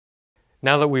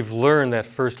Now that we've learned that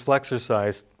first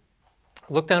flexercise,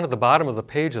 look down at the bottom of the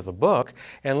page of the book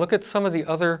and look at some of the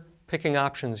other picking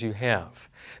options you have.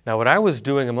 Now what I was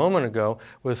doing a moment ago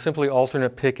was simply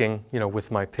alternate picking, with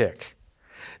my pick.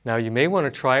 Now you may want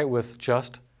to try it with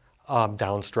just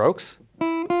downstrokes.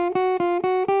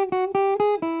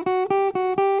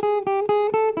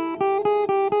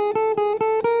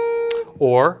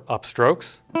 Or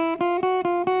upstrokes.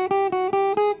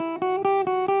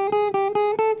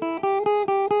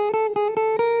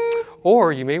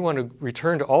 Or you may want to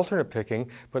return to alternate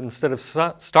picking, but instead of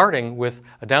starting with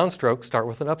a downstroke, start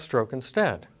with an upstroke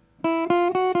instead.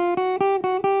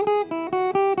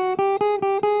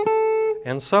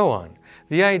 And so on.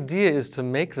 The idea is to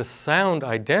make the sound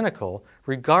identical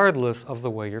regardless of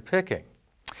the way you're picking.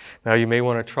 Now you may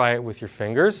want to try it with your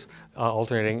fingers,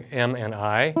 alternating M and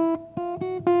I.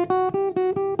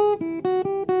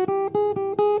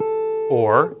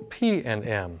 Or P and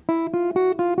M.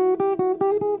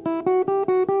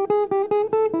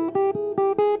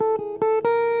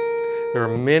 There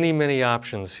are many, many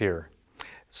options here.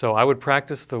 So I would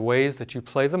practice the ways that you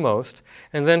play the most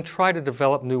and then try to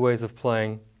develop new ways of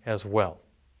playing as well.